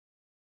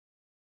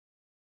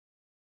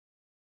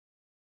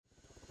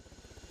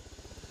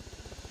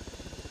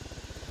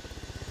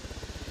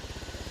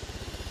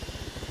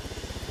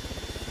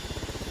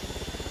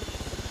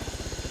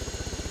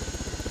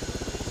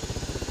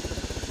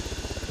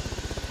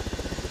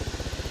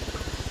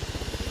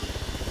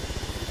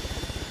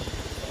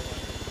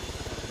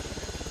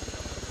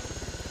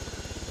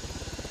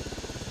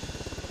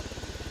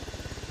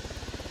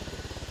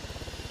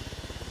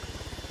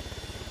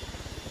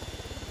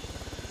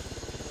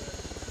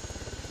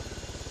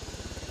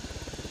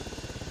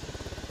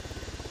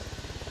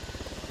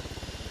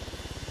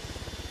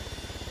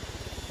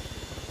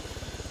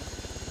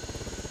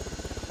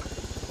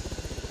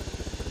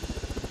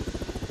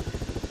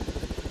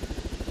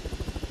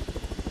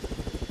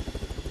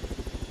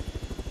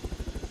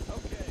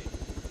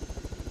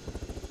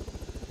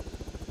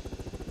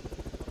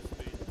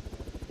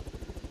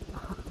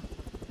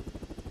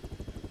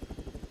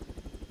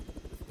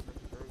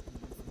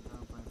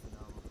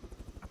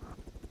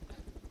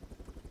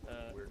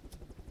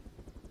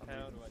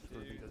How do I do?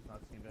 He does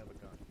not seem to have a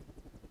gun.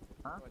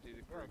 How do I do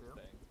the group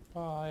thing?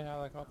 Bye,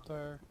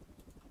 helicopter.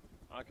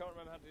 I can't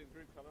remember how to do the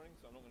group colouring,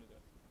 so I'm not going to do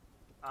it.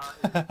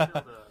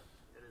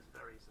 It is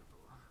very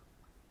simple.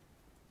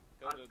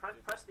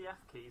 Press the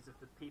F keys of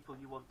the people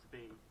you want to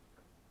be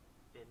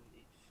in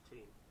each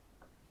team.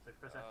 So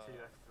press F2,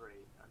 F3,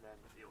 and then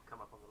it'll come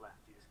up on the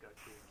left. You just go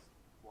teams,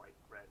 white,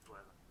 red,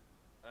 whatever.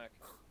 Okay.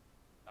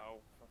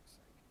 Oh, fuck's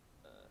sake.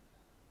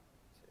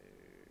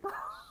 2, 3.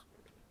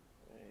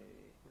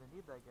 Gonna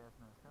need that gas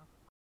mask, huh?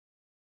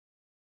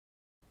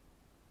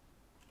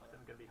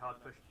 It's going to be hard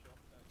push.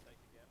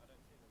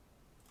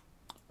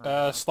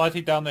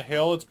 Slightly down the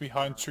hill, it's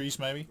behind trees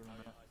maybe.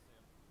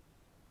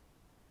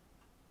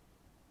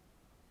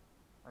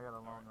 I got a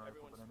long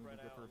rifle, but I need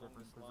to get to a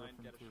different position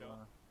to get a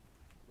shot.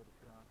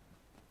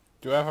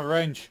 Do I have a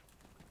range?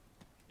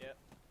 Yep.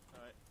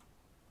 Alright.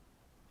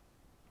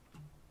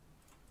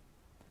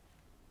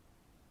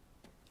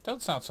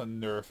 Don't sound so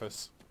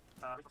nervous.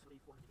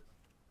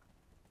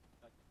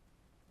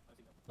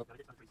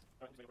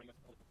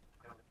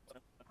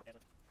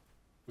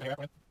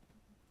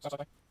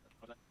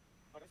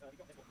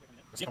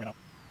 See now.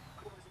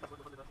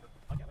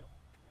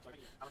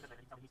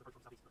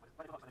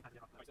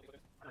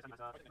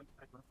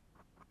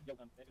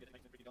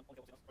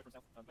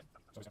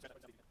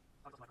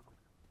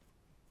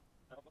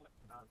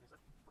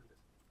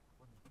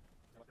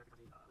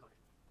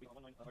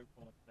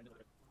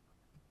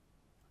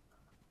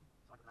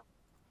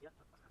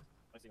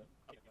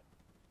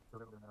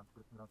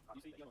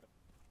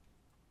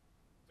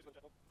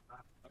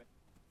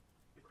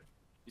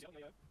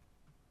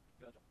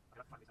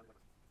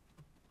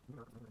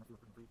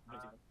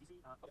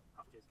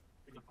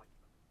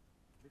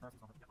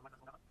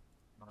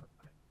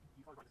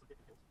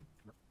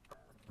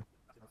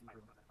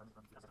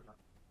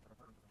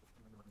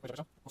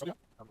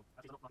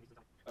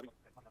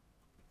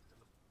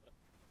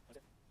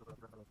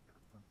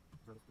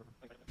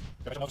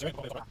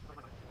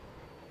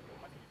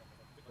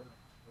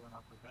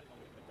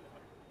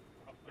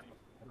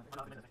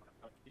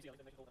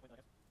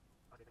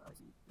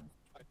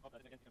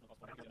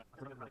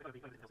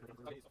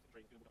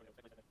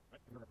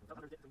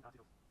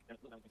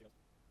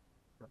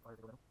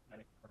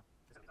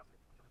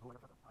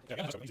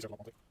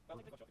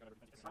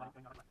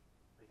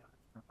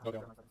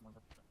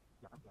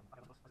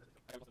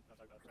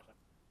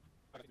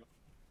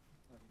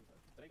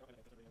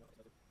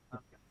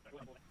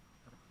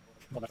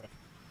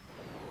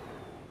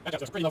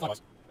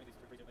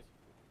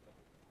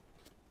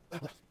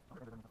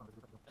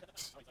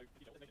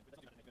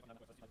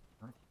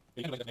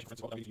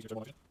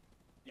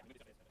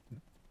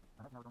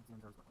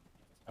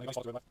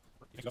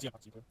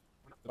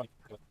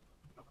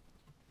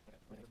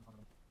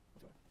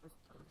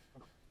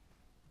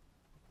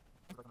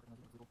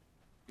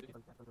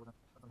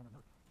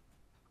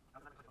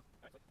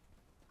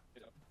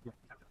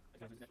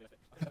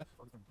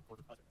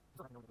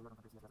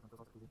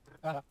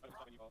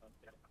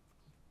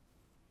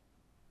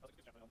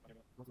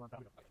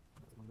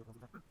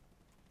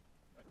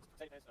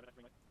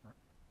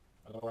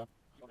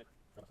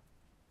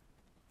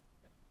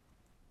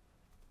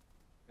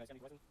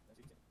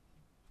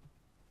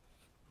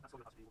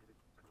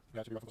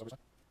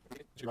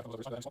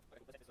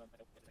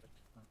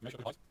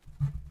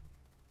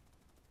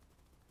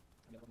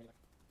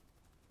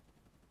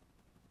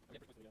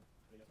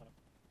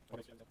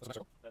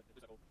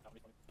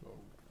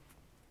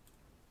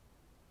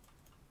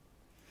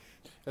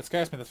 It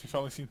scares me that we've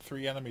only seen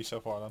 3 enemies so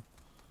far then.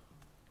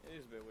 It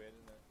is a bit weird,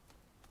 isn't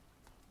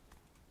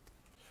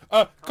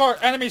it? Car,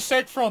 enemy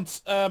straight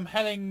front,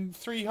 heading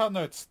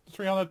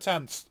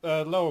 310,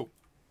 low.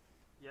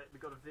 Yeah, we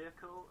got a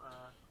vehicle.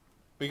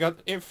 We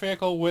got a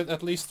vehicle with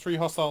at least 3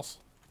 hostiles.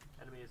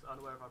 Enemy is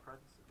unaware of our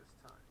presence at this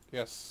time.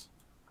 Yes.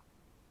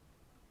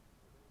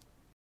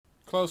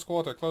 Close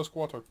quarter, close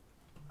quarter.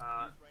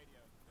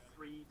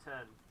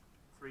 310.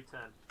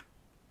 310.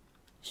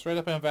 Straight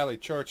up in valley,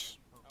 church.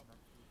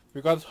 We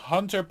got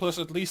Hunter plus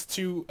at least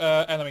 2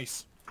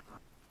 enemies.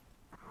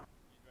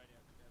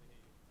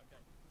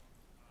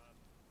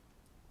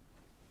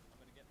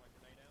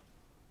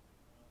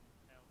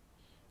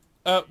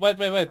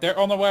 Wait. They're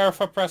unaware of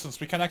our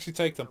presence. We can actually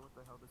take them. What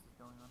the hell this is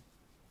going on?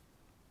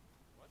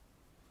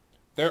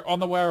 They're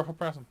unaware of our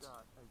presence.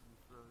 Shot as you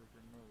throw the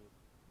grenade.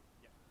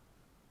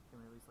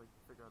 Can we at least like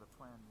figure out a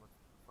plan? What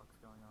the fuck's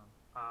going on?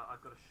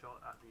 I've got a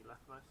shot at the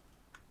leftmost.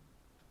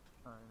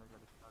 Alright, I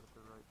got a shot at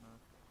the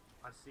rightmost.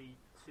 I see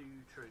 2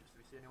 troops.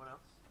 Do we see anyone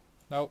else?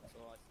 No. That's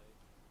all I see.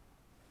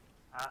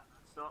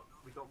 Stop.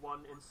 We got one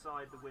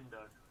inside the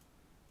window.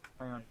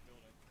 Hang on.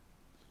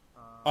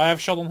 I have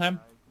a shot on him.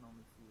 I can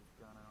only see his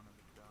gun. I don't have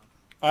his gun.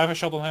 I have a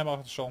shot on him. I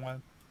have a shot on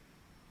him.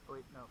 Oh,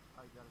 wait, no.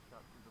 I got a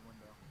shot through the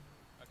window.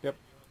 Okay, Yep.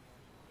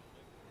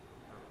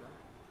 Okay.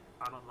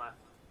 I'm on left.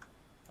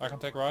 I can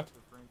take right.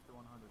 It's range to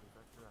 100. Is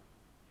that correct?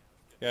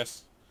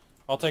 Yes.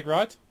 I'll take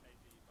right.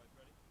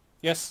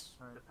 Yes.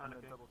 Alright, They're I'm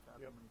gonna panicking. double tap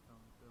him when he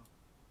comes through.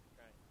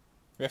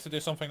 We have to do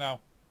something now.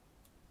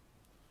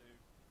 2,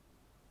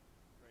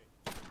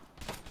 3.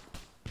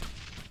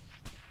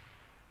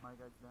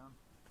 guys down?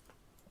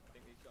 I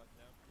think these guys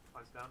are down.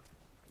 Mine's down.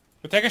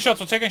 We're taking shots.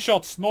 We're taking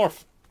shots.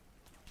 North.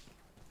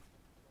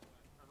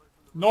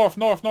 North.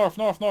 North. North.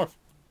 North. North.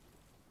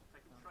 I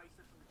can trace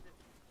it from the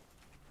distance.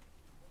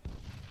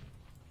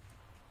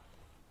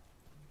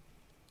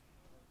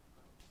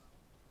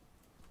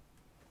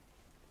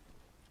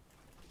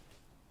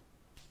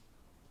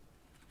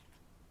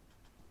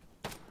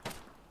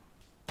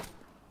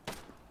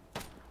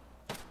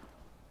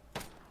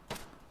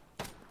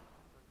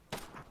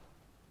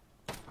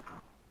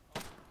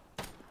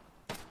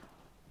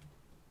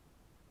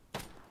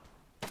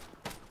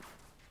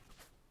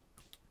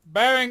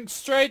 Bearing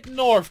straight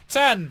north.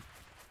 10.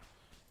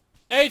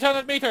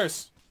 800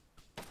 meters.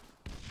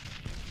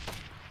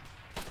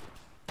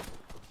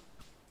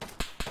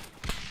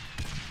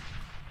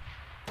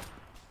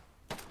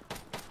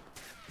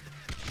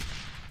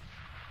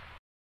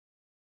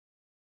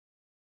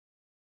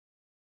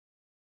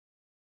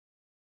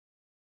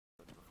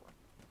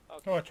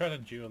 Okay. Oh, I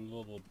threatened you a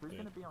little Who's bit.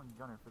 gonna be on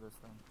gunner for this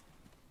thing?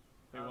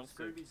 Who wants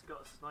to? Scooby's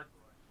got a sniper.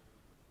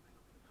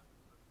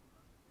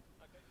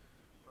 Okay.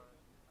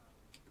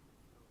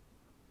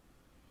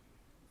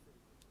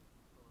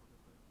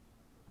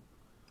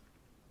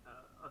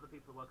 Other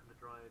people are welcome to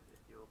drive if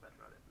you're better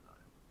at it than I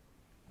am.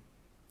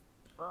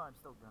 Well, I'm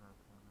still gunner at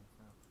the moment,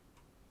 so.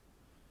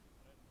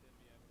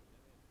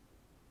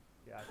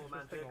 Yeah, I think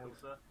Four-man this thing vehicle, only,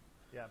 sir.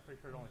 yeah, I'm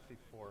pretty sure it only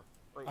seats 4.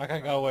 Wait, I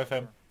can sorry, go with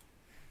him.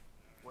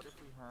 yeah. What if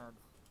we had...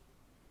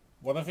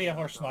 What if we have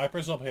our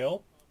snipers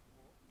uphill?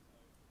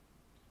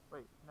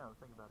 Wait, no,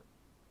 think about it.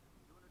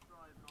 You want to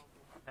drive and I'll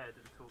walk ahead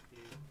and talk to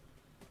you.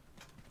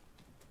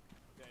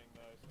 Getting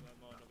those, so that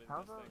might not be the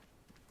How best about... thing.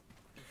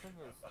 The thing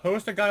is...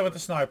 Who's the guy with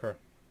the sniper?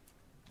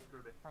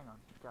 Scooby. Hang on,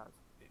 guys.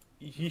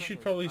 He should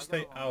Okay, probably I got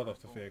stay a long out of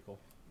the rifle. vehicle.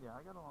 Yeah,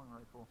 I got a long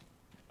rifle.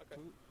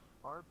 Okay.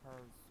 ARB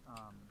has,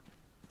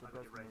 the I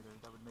got your range.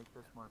 designator that would make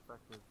this more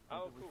effective.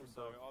 Oh, Maybe we cool. should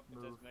So both after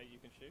move... designate,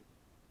 you can shoot.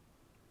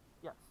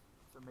 Yes.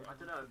 So maybe I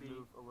we dunno, should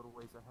move a little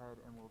ways ahead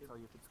and we'll tell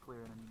you if it's clear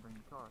and then you bring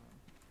the car in.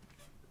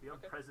 The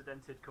Okay.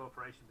 unprecedented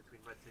cooperation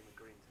between Red Team and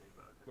Green Team,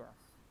 but okay. Yes.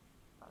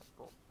 That's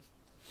bull.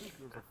 Who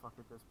gives a fuck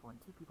at this point?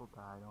 2 people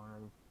died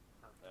already.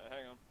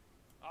 Hang on.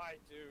 I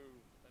do.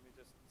 Let me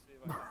just see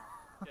if I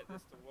can get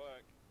this to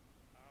work.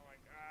 Oh my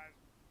god.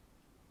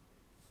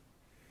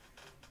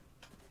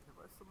 If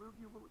I salute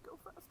you, will it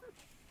go faster?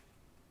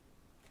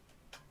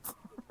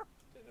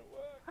 Didn't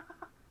work.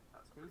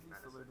 That's pretty Casey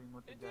menacing. saluting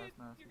with the It gas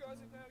did. mask. You is guys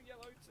are amazing. now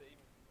yellow team.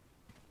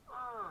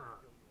 Ah!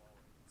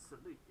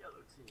 Salute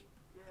Yellow Team.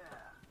 Yeah!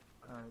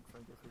 Alright, so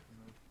I guess we can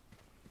move.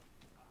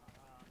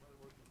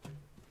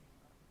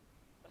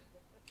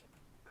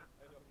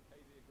 Hold on,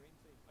 KZ, a green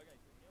team. Okay,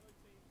 so yellow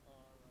team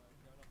are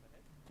going up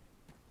ahead.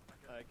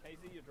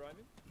 KZ, you're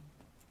driving.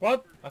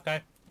 What?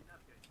 Okay. You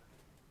navigate that.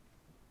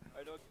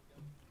 Hold on.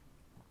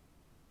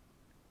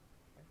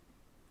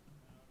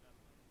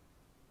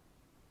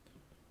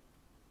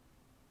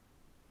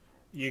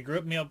 You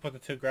grouped me up with the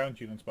 2 ground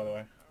units, by the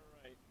way.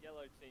 Alright,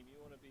 yellow team, you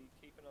want to be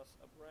keeping us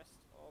abreast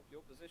of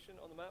your position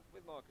on the map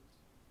with markers.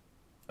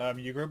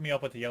 You grouped me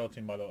up with the yellow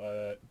team, by the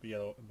way.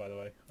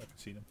 I can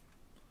see them.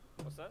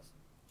 What's that?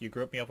 You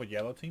grouped me up with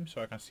yellow team,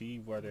 so I can see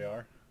where they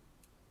are.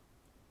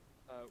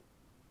 Where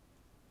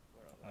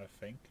are I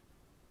think.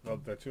 Well,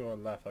 they're to our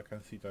left. I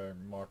can see their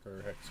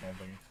marker hexagon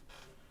thingies.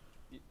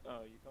 they? You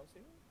can't see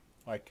them?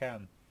 I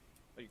can.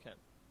 Oh, you can.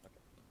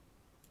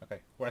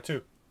 Okay. Where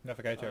to?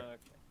 Navigator. Okay.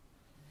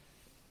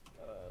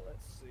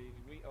 Let's see.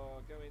 We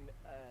are going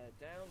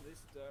down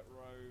this dirt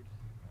road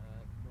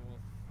north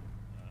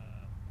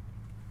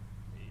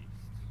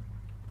east.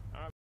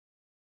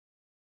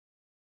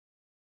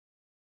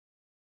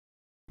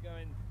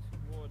 Going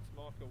towards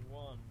marker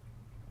 1.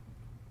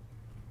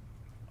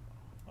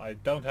 I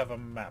don't have a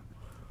map.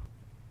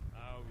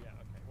 Oh yeah.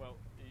 Okay. Well,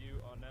 you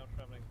are now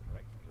traveling the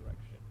correct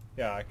direction.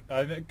 Yeah,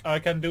 I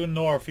can do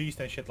northeast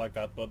and shit like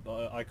that, but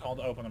I can't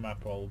open a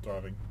map while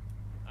driving.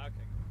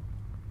 Okay.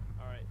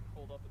 All right.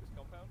 Hold up at this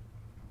compound.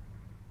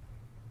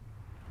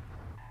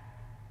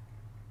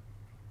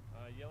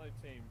 Yellow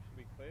team, should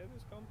we clear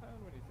this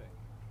compound? What do you think?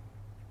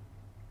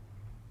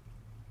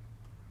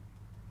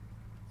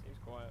 Seems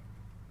quiet.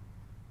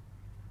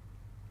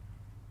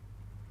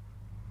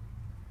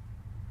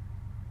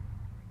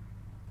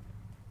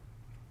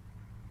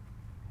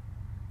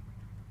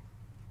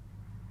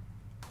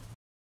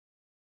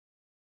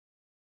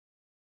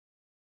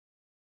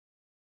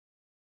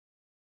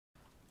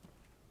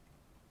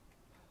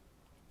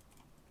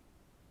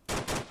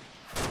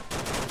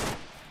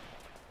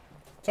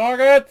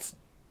 Target!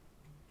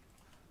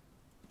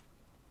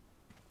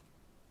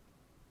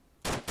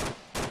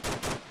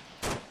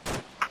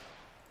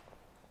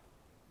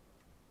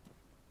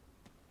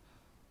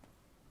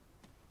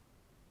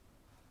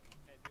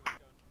 Okay, see what's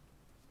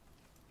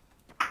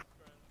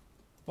going.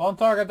 One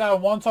target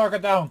down, one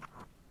target down.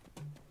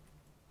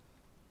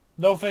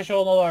 No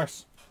visual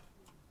alerts.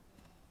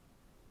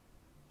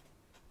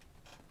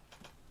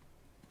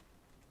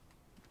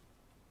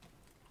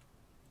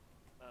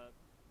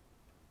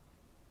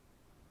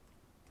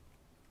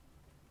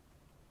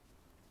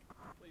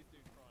 Please do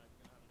try and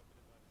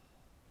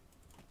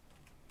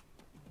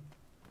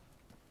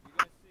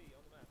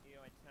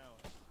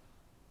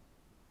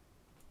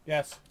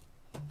Yes.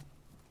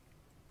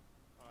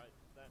 Alright,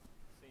 that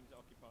seems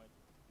occupied.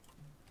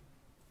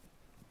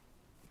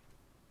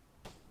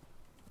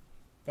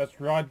 That's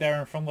right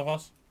there in front of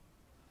us.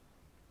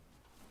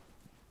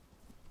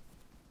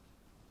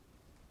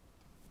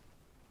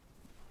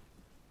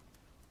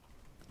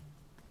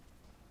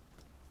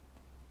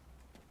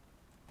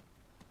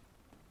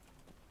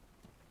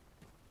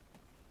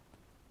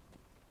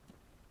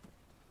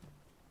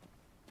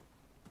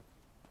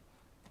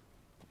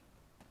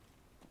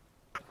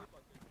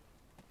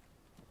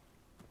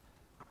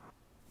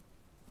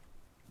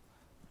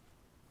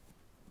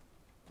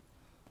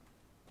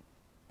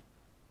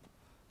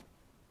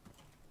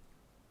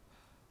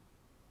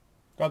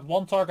 Got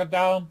one target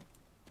down.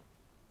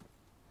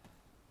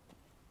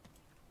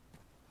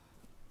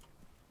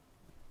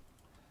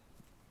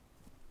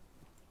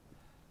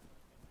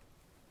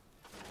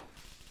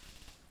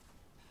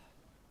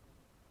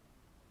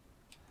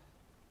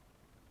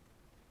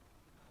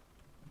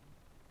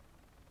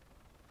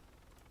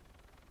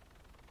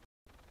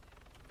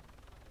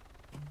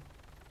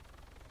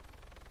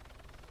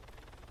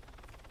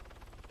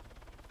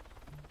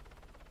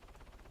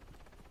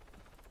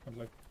 I'm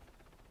like,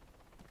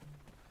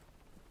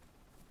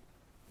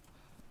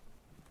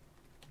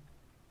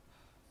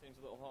 Seems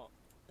a little hot.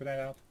 grenade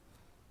out.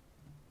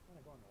 Kind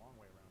of going the long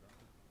way around, aren't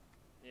we?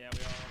 Yeah, we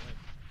are, aren't we?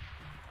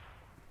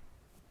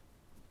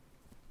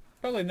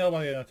 Probably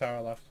nobody in the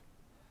tower left.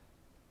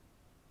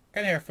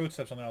 Can hear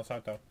footsteps on the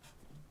outside though.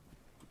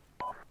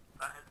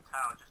 That is the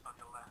tower just on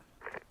your left.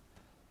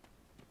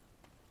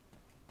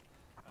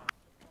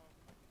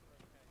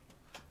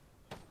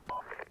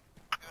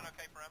 Doing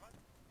okay for ammo?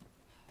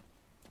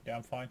 Yeah,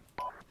 I'm fine.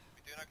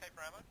 We doing okay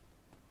for ammo?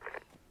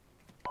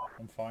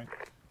 I'm fine.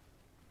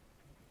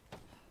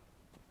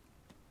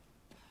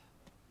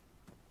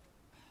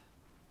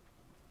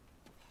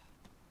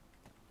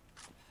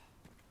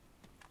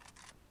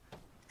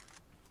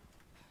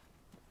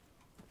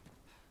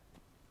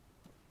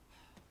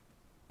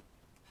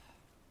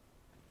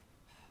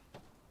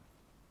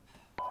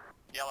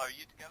 Yellow, are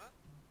you together?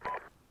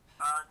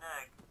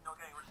 Neg, not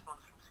getting a response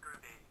from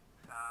Scrooby.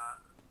 I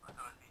don't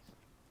know if he's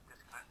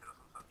disconnected or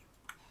some such.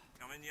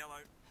 I'm in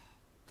yellow. This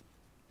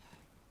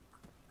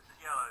is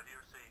Yellow, do you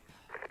receive?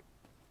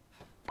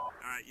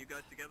 Alright, you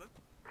guys together?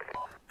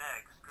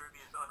 Neg,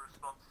 Scrooby is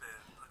unresponsive.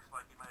 Looks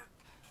like he may have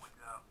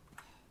winked out.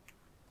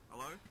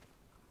 Hello?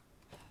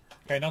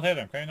 Can you not hear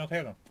them? Can you not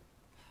hear them?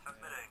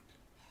 Transmitting.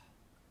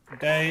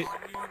 They...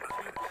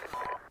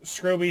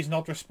 Scrooby's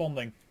not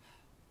responding.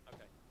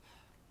 Okay.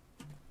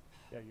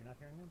 Yeah, you're not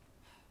hearing him?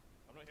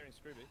 I'm not hearing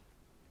Scrooby.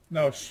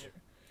 No,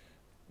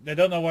 they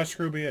don't know where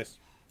Scrooby is.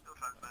 Still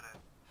transmitting.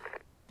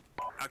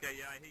 Okay,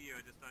 yeah, I hear you,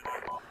 I just don't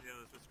know the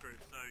others were screwed.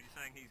 So you're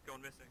saying he's gone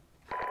missing?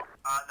 No,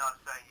 I'm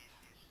saying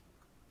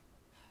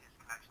his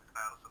connection's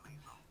failed or something.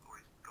 He's not, or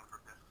he's gone for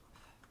a piss or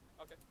something.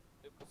 Okay.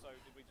 So,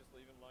 did we just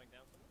leave him lying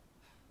down somewhere?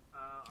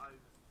 I was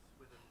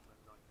with him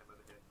and I came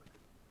over here. So I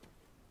couldn't.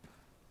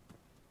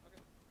 Okay.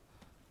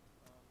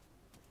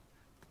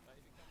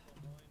 If he comes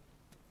online,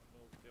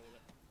 we'll deal with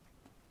it.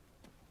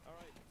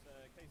 Alright,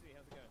 KZ,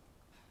 how's it going?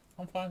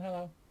 I'm fine,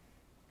 hello.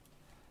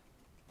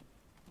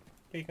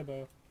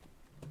 Peekaboo.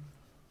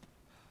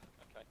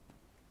 Okay.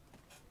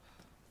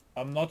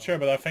 I'm not sure,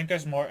 but I think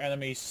there's more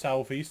enemies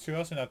southeast to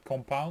us in that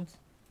compound.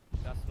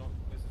 This is not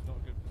a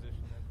good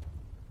position then.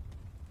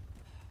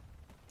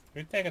 If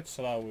we take it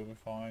slow, we'll be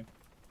fine.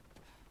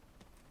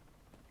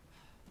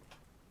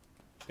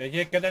 Did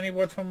you get any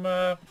word from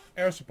air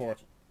support?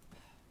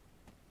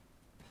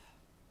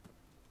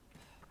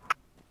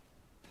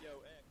 Yo, X.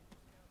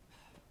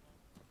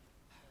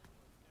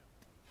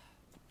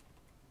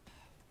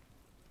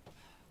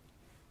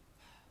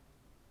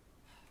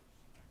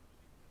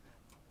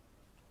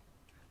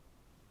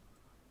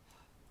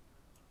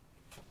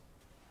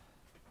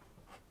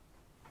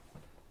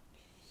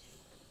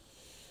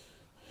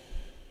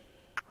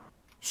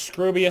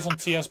 Scrooby is on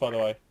TS, by the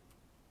way.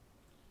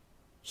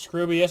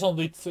 Scrooby is on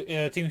the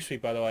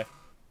TeamSpeak, by the way. I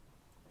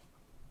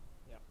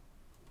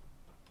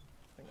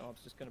think I was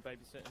just going to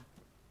babysit him.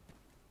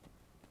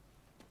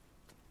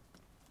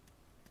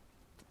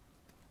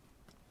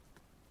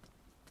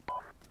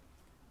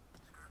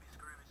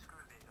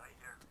 Scrooby, are you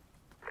here?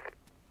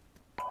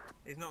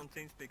 He's not on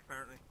TeamSpeak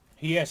apparently.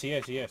 He is, he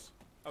is, he is.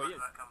 Oh, he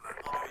is. Come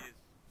back. Oh, no, he is.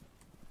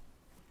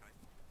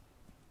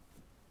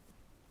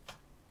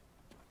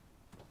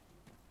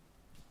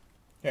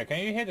 Yeah, can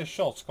you hear the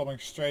shots coming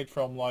straight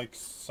from like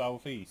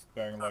southeast,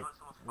 bearing like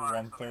Someone's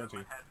firing something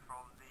 130? overhead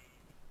from the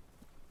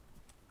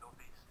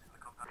northeast in the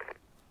compound.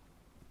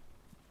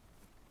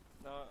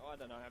 No, I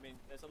don't know. I mean,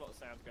 there's a lot of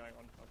sounds going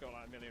on. I've got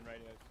like a million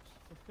radios.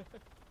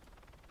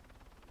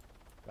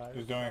 Guys,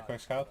 Who's doing a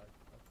quick scout? Where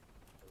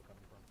they're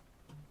coming from.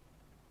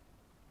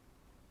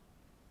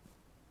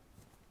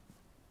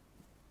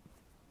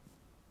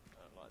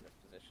 I don't like this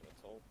position at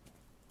all.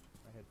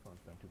 My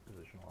headphones don't do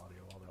positional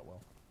audio all that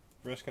well.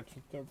 Brisket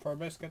for a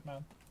biscuit,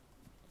 man.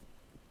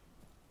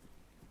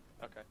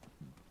 Okay.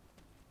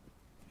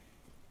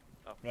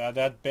 Yeah,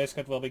 that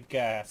biscuit will be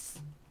gas.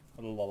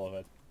 A lot of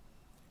it.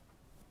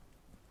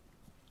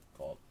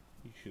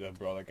 Should have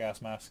brought a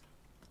gas mask.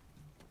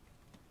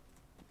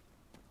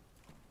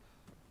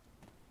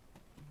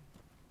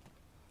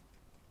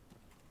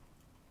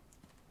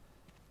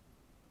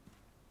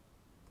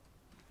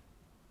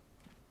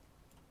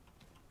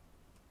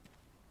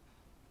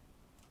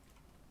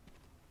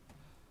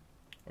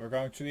 We're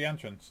going to the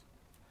entrance.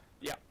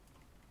 Yeah.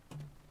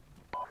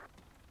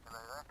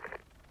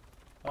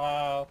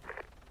 Hello.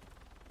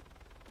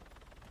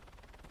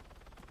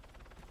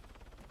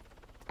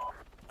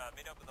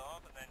 Meet up with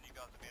ARMA and then you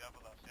guys will meet up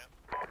with us, yeah?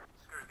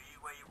 Scooby, you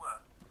where you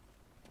were?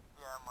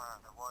 Yeah, I'm where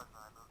I was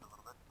and I moved a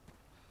little bit.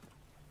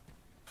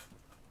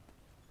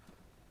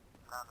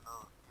 I'm now in the middle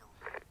of the field.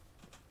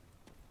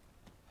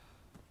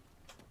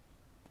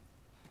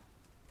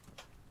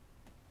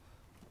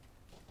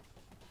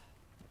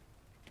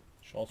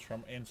 Shots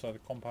from inside the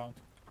compound.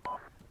 Scooby,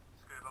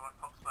 I might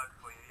pop smoke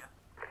for you, yeah?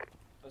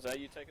 Was that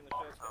you taking the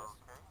shots, guys?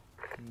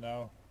 Okay.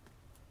 No.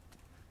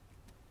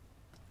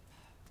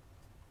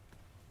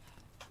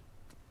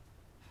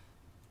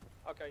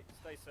 Okay,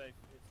 stay safe.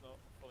 It's not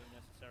fully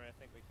necessary. I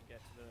think we can get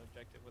to the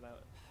objective without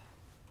it.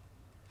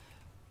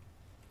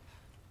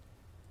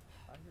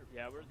 I hear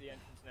Yeah, we're at the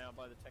entrance now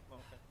by the tech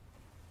marker.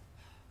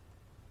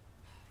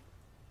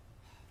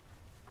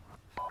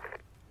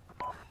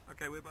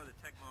 Okay, we're by the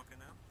tech marker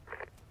now.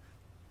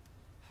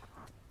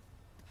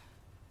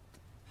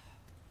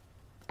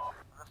 I'm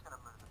just gonna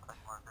move the tech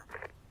marker.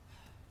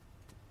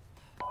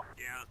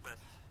 Yeah, that's best.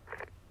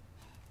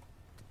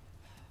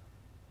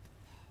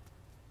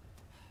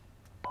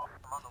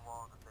 I'm on the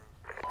wall of the base.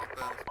 Keep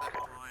a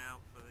special eye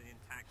out for the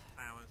intact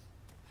towers.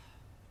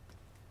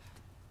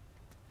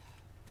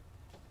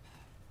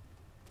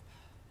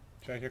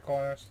 Check your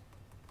corners.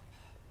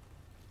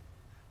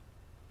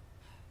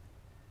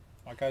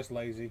 My guy's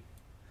lazy.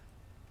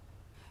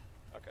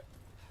 Okay.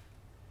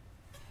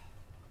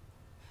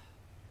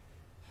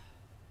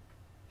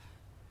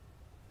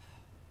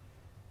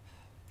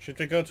 Should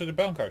we go to the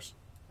bunkers?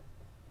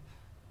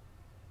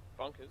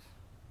 Bunkers.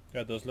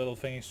 Yeah, those little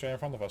thingies straight in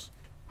front of us.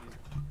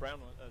 These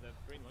brown one, the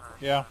green one.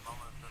 Yeah. I'm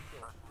almost at the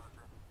first one,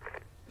 okay.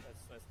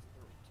 Let's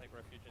take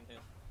refuge in here.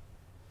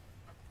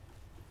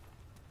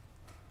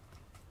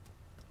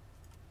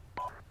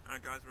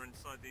 Alright guys, we're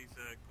inside these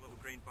little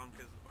green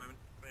bunkers at the moment,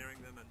 clearing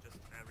them and just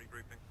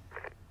regrouping.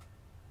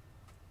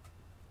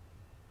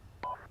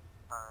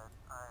 Alright,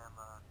 I am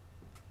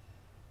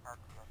at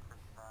the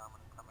entrance now. I'm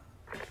gonna come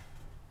in.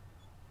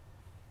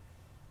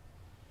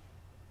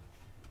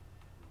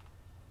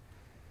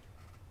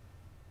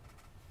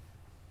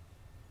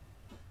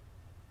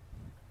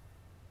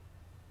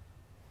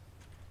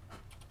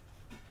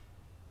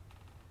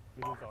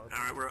 we lose Arbor.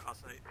 Alright, we're at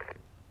us 8.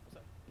 What's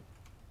that?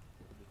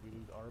 Did we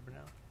lose Arbor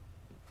now?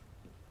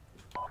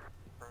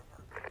 Very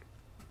good.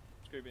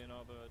 Scooby and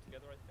Arbor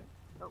together, I think.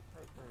 Oh,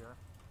 hey, there you are.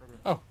 Right in.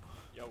 Oh.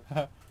 Yo.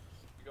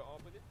 You got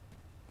Arbor with you?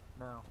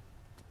 No.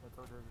 I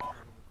told you I was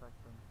going to detect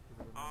them because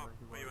I didn't know Oh, where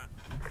he where you was. at?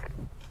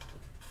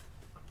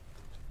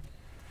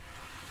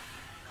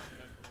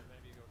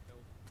 Maybe you got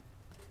killed.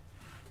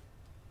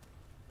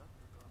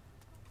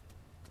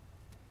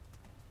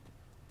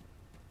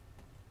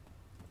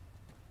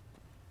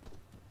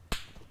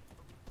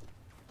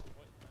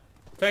 What is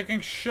that?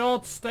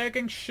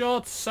 Taking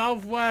shots,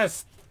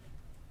 southwest,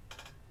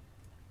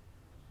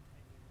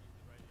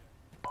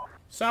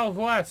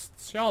 southwest,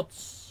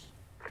 shots.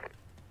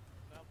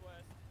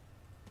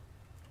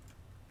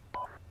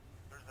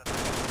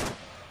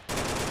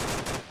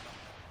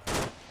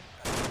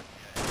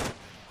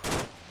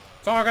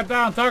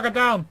 Southwest. Target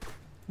down,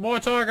 more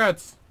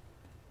targets.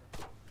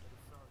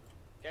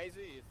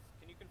 Gazy,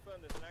 can you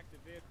confirm there's an active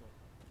vehicle?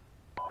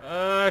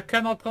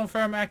 Cannot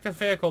confirm active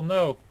vehicle,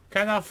 no.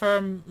 Can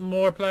affirm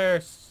more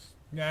players.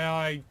 Yeah,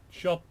 I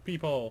shot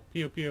people.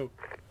 Pew pew.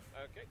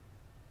 Okay.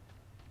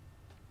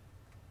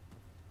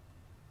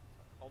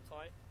 Hold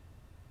tight.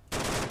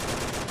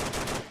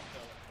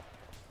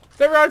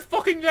 They were right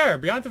fucking there,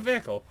 behind the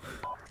vehicle.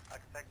 I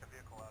can take the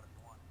vehicle out if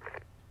you want.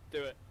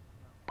 Do it.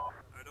 Oh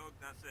dog,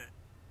 that's it.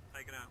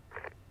 Take it out.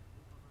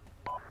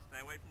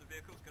 Stay away from the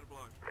vehicle, it's gonna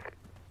blow.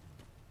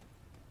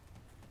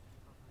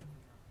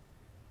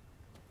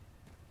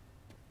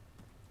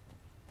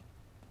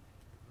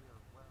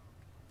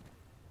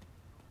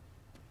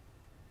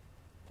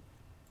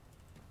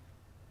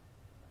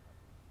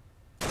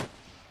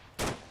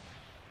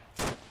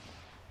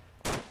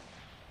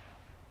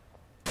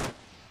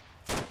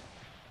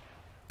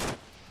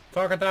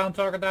 Target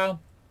down.